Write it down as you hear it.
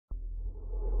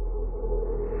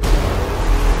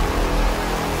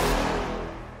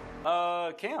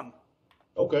Cam.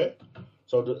 Okay.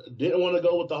 So didn't want to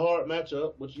go with the hard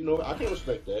matchup, which, you know, I can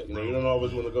respect that. You know, you don't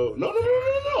always want to go.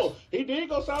 No. He did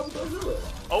go south with zero.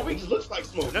 Oh, it just looks like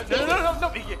smoke. No. It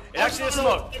actually is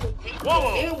smoke.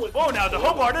 Whoa. Now the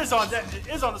Hobart is on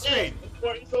the screen.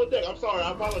 He's on deck. I'm sorry.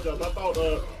 I apologize. I thought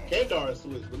Kandarr had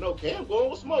switched, but no, Cam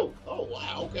going with smoke. Oh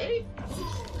wow. Okay.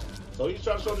 So he's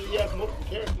trying to show that he has multiple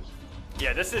characters.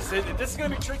 Yeah, this is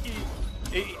going to be tricky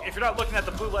if you're not looking at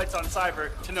the blue lights on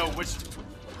Cyber to know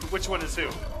which one is who.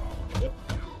 Yep.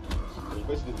 It's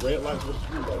basically red lights versus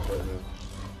blue lights right now.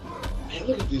 Man,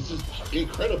 look at this. This is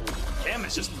incredible. Cam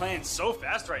is just playing so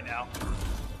fast right now.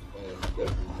 Man,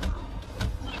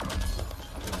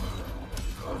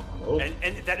 oh.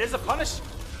 And that is a punish.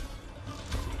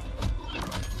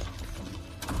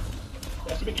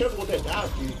 Has to be careful with that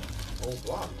dive kick. Oh,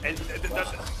 block. And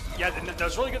that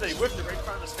was really good that he whipped it right in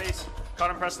front of his face.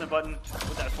 Caught him pressing the button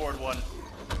with that forward one.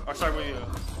 Or sorry,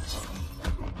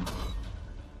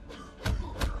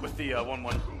 with the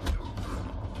 1-1.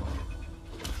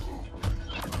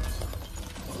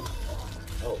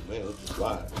 Oh man, let's just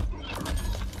slide.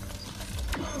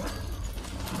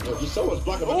 Yo, just someone's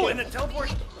blocking. Oh, and the teleport.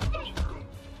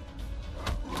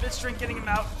 Midstring getting him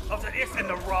out of the if and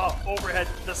the raw overhead.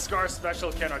 The Scar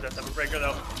special. Kandarr does have a breaker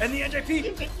though. And the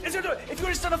NJP is gonna do it. If you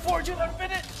would have done a forward, you would have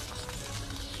been it.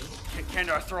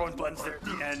 Kandarr throwing buttons there at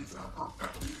the end,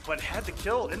 but had the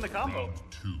kill in the combo.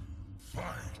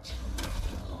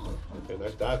 Okay,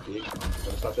 nice dive kick.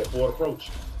 Gotta stop that forward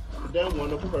approach. Down one,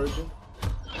 no conversion.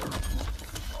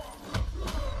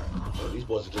 Oh, these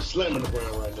boys are just slamming the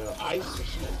ground right now. Ice and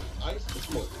smoke. Ice and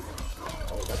smoke.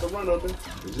 Oh, got the run under.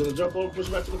 He's gonna jump over, push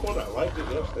back to the corner. I like it.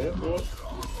 Yep, stand for it.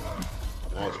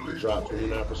 Nice, good drop,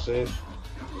 29%.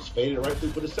 Just faded right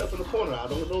through, put himself in the corner. I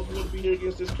don't know if he want to be here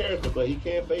against this character, but he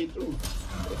can fade through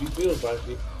if he feels like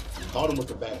it. Caught him with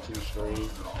the back two string.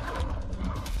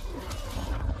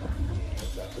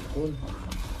 Back to the corner.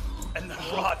 And the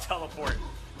raw teleport.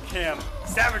 Cam,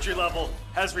 savagery level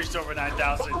has reached over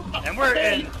 9,000, and we're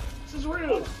in. This is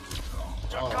real.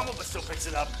 Jump combo, but still picks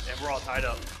it up, and we're all tied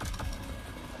up.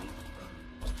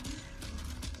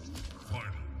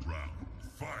 Final round,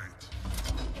 fight.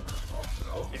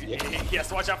 Oh, He has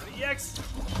to watch out for the EX.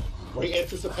 Great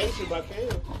anticipation by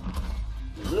Cam.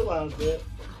 You realize that.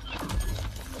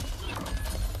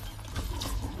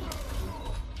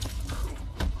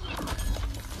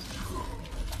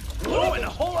 Oh, and a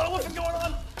whole lot of whipping going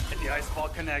on. And the ice ball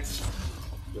connects.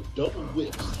 The double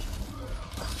whips.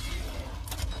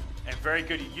 And very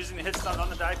good. Using the hit stun on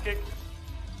the dive kick.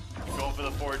 Going for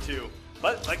the forward two.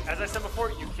 But, like as I said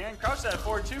before, you can crouch that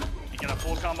forward two. You get a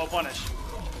full combo punish.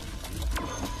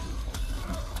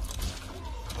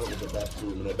 I don't get back to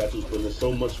him, and that back two's putting in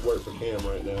so much work for Cam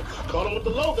right now. Caught him with the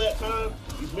low that time.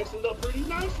 He's mixing it up pretty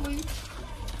nicely.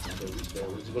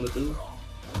 What is he gonna do?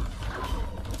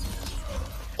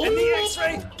 And the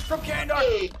X-ray from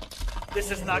Kandarr. This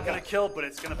is not going to kill, but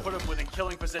it's going to put him within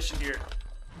killing position here.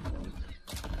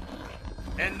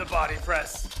 And the body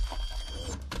press.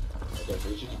 Okay, so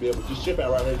he should be able to just chip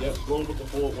out right here. Yes, going with the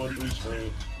 4-1-3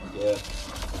 string. Yeah.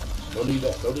 No need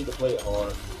that. No need to play it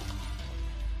hard.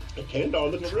 And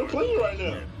Kandarr looking real clean right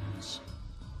now.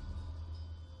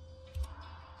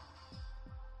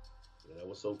 Yeah, that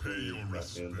was so clean by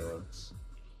Kandarr.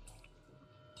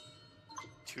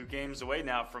 2 games away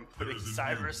now from putting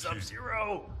Cyber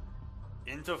Sub-Zero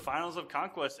into finals of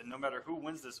Conquest, and no matter who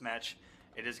wins this match,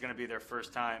 it is going to be their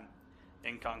first time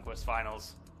in Conquest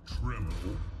finals.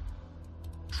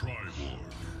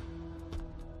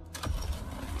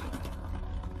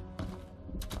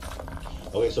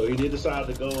 Okay, so he did decide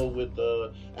to go with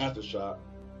Aftershock.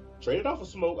 Traded off of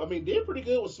Smoke. I mean, did pretty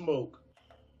good with Smoke,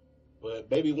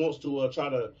 but maybe wants to try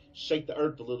to shake the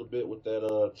earth a little bit with that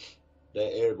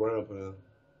air ground pound.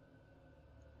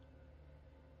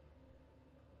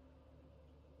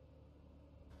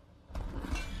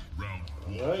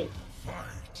 All right.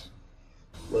 Fight.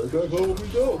 Where we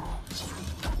go?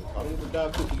 I don't even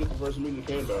dive quick to get the first meeting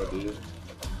Kandarr did.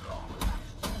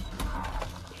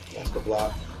 He has to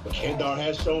block. But Kandarr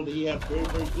has shown that he has very,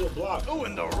 very good block. Oh,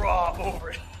 and the raw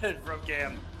overhead from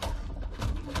Cam.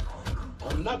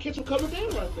 I'm not catching him coming down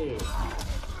right there.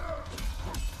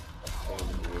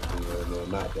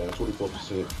 Not down,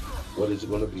 24%. What is it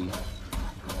going to be?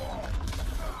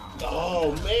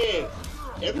 Oh, man.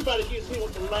 Everybody gets hit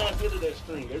with the last hit of that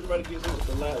string. Everybody gets hit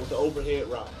with the overhead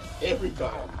rock.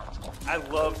 Everybody. I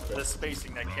love the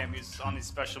spacing that Cam uses on these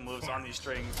special moves, on these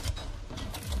strings.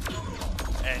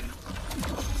 And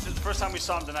since the first time we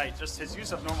saw him tonight, just his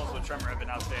use of normals with Tremor have been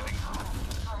outstanding.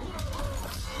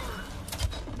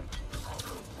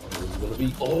 It's gonna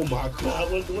be, oh my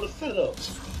God, what a setup.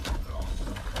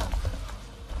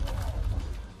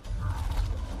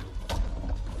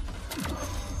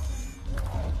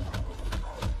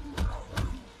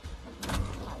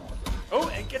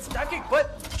 gets a dive kick,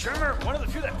 but Tremor, one of the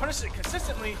few that punishes it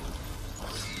consistently.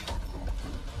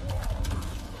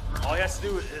 All he has to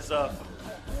do is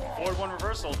forward one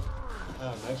reversal.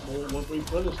 Nice forward 1-3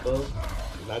 punish though.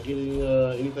 Not getting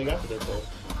anything after that though.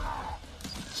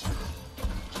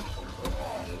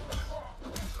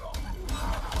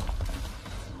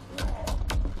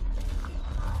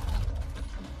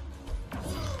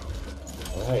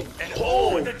 Alright. And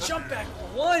oh, the jump back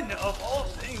one of all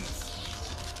things.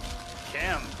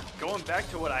 Cam going back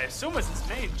to what I assume is his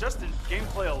main, just in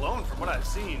gameplay alone from what I've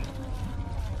seen.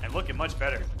 And looking much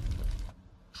better.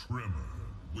 Tremor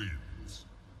wins.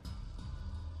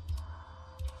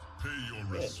 Pay your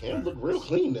respect. Cam looked real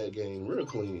clean that game, real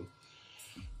clean.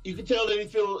 You can tell that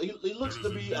he looks to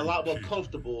be a lot more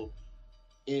comfortable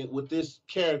with this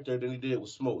character than he did with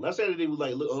Smoke. Not saying that he was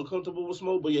like look uncomfortable with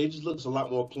Smoke, but yeah, he just looks a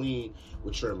lot more clean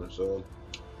with Tremor. So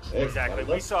exactly,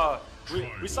 we saw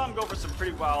him go for some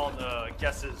pretty wild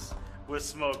guesses with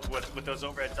Smoke with those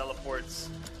overhead teleports,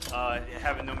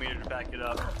 having no meter to back it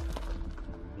up.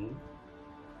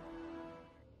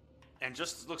 And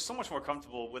just looks so much more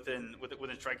comfortable within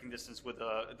striking distance. With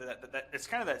it's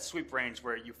kind of that sweep range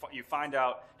where you find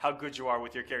out how good you are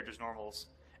with your character's normals,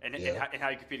 and how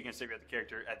you compete against every other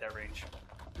character at that range.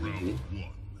 Round 1,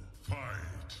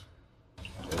 fight.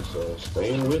 And so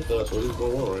staying with us, what is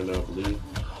going on right now, I believe.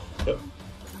 Yep.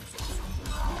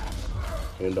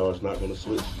 Kandarr's not going to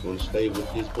switch. He's going to stay with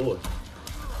his boy.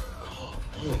 Oh,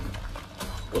 man.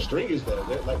 What string is that? Is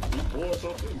that like 3-4 or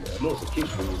something? I know it's a kick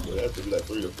string, but it has to be like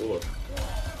 3 or 4.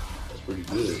 That's pretty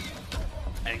good.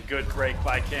 And good break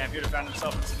by Cam. Here to find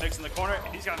himself in some mix in the corner,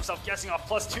 and he's got himself guessing off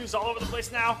 +2s all over the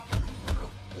place now.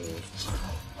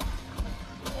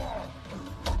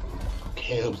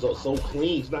 Cam's so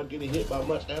clean. He's not getting hit by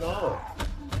much at all.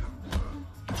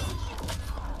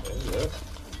 Yeah.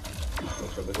 I'm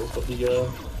trying to go for the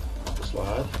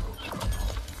slide.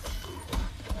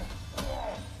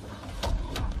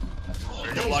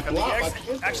 Very good block on the X.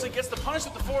 Actually gets the punish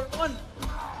with the forward one.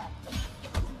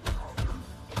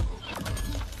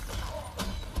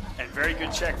 And very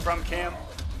good check from Cam.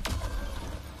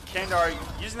 Kandarr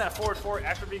using that forward 4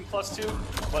 after being +2,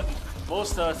 but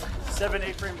most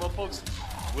 7-8 frame low pokes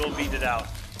will beat it out.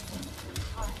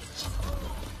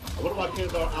 What about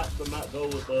Kandarr opts to not go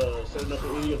with setting up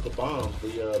any of the bombs,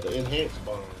 the enhanced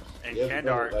bombs? And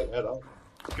Kandarr like, at all.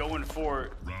 Going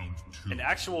for an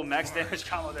actual max damage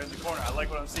combo there in the corner. I like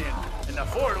what I'm seeing. And the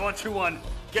forward 1-2-1,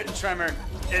 getting Tremor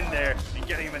in there and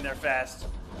getting him in there fast.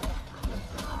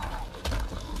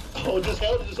 Oh, just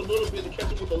held it just a little bit to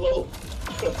catch him with the low.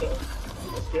 That's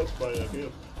catch by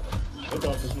him. And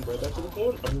off this one right back to the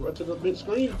corner, right to the mid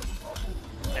screen.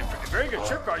 And very good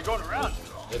trip guard going around.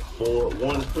 That forward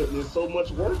 1 is putting in so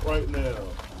much work right now.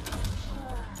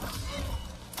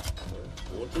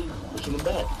 4-2, pushing him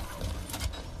back.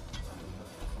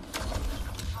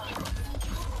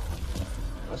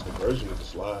 Nice conversion with the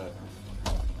slide.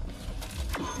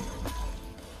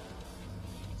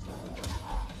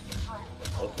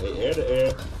 Okay, air to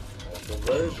air. Nice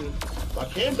conversion. My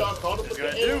Kandarr caught him with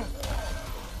the air. In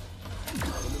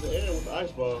the air with the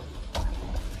ice ball.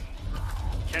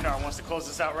 Kandarr wants to close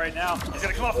this out right now. He's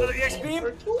gonna come off another EX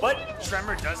beam, but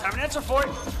Tremor does have an answer for it.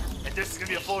 And this is gonna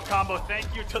be a full combo.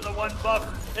 Thank you to the 1 buff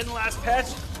in the last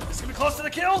patch. This is gonna be close to the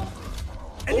kill.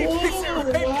 And he picks it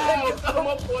right back up. Come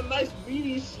up for a nice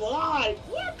meaty slide.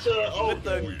 What the? With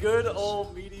the good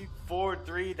old meaty forward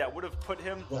 3 that would have put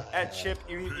him at chip,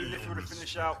 even if he would have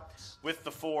finished out with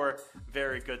the 4.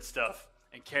 Very good stuff.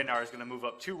 And Kandarr is gonna move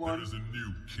up 2-1. There's a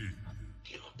new king.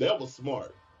 That was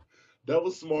smart. That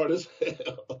was smart as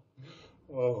hell.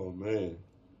 Oh, man.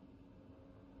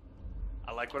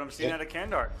 I like what I'm seeing out of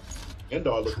Kandarr.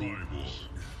 Kandarr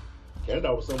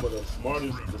was some of the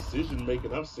smartest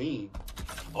decision-making I've seen.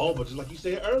 Oh, but just like you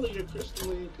said earlier,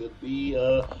 Crystalline could be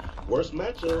worst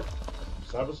matchup.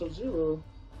 Cyber Sub-Zero.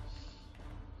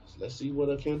 So let's see what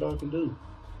Kandarr can do.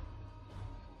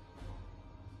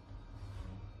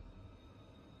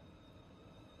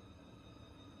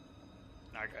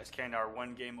 Alright guys, Kandarr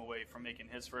 1 game away from making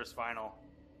his first final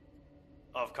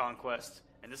of Conquest.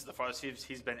 And this is the farthest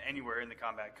he's been anywhere in the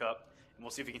Combat Cup. And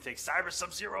we'll see if he can take Cyber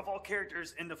Sub-Zero of all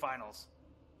characters into finals.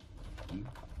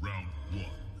 Round 1,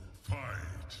 fight.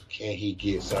 Can he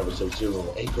get Cyber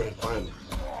Sub-Zero 8 grand finals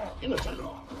in a time?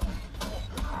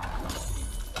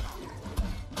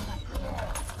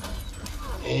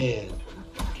 And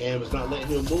Cam is not letting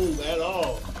him move at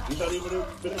all. He's not even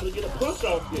been able to get a punch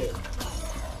off yet.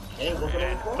 And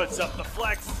puts up the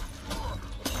flex.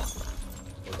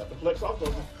 Got the flex off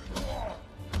of him.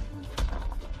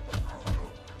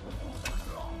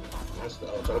 That's the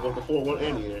try to go for 4-1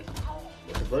 and here.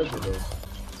 The conversion though.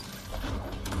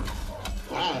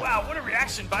 God. Wow, what a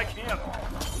reaction by Cam.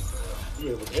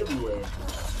 Yeah, it was everywhere.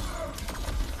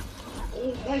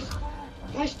 Oh,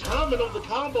 nice timing of the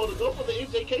combo to go for the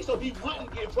MJK so he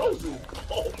wouldn't get frozen.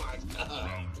 Oh my God.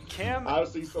 Cam, I've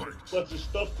seen so much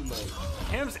stuff tonight.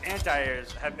 Cam's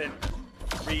anti-airs have been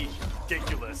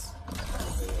ridiculous.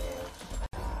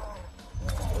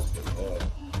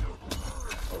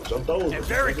 Jumped over. And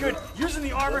very good, using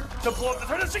the armor to blow up the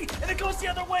threat of the string, and it goes the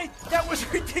other way. That was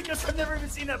ridiculous. I've never even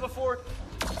seen that before.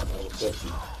 That was sexy.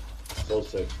 So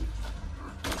sexy.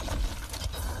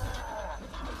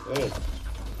 Man,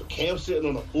 but Cam's sitting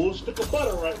on a full stick of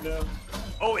butter right now.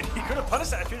 Oh, and he could have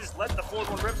punished that if he just let the forward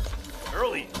one rip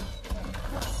early.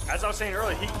 As I was saying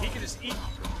earlier, he could just eat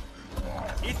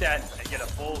that and get a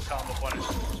full combo punish.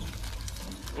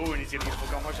 Ooh, and he's gonna get a full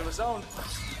combo punish of his own.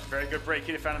 Very good break.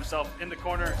 He found himself in the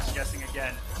corner, guessing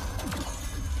again.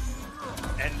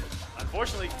 And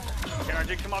unfortunately, Kandarr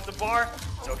did come off the bar.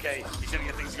 It's okay. He's gonna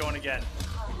get things going again.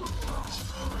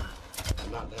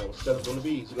 Not now. What's setup gonna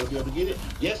be? Is he gonna be able to get it?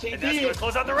 Yes, he And did. that's gonna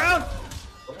close out the round.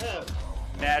 Perhaps.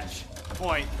 Match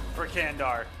point for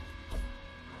Kandarr.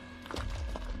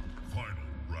 Final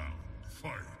round.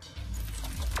 Fight.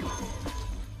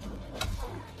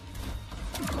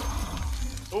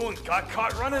 Ooh, and got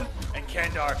caught running, and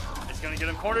Kandarr is going to get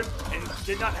him cornered and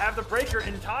did not have the breaker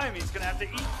in time. He's going to have to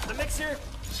eat the mix here.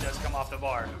 Does come off the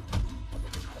bar.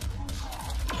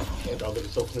 Kandarr looking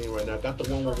so clean right now. Got the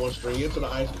 1-1 string into the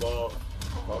ice ball.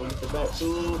 Probably get the back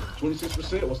to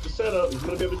 26%. What's the setup? He's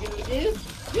going to be able to get it again?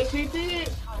 Yes, he did.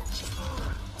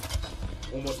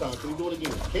 One more time. Can he do it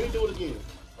again? Can he do it again?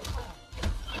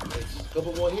 A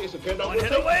couple more hits. And Kandarr One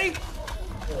hit away.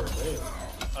 Oh, man.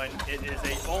 And it is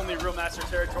a only real master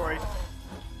territory.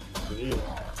 It is.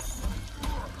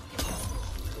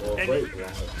 Oh, And break.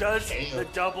 does the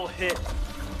double hit,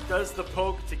 does the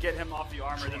poke to get him off the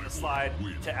armor, then the slide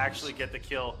to actually get the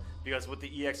kill. Because with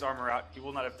the EX armor out, he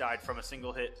will not have died from a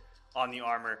single hit on the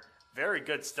armor. Very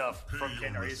good stuff from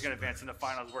Kandarr. He's going to advance in the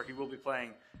finals where he will be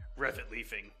playing Revit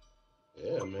Leafing.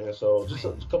 Yeah, man. So just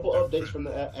a couple updates from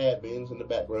the admins in the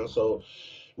background. So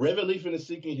Revit Leafing is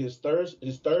seeking his third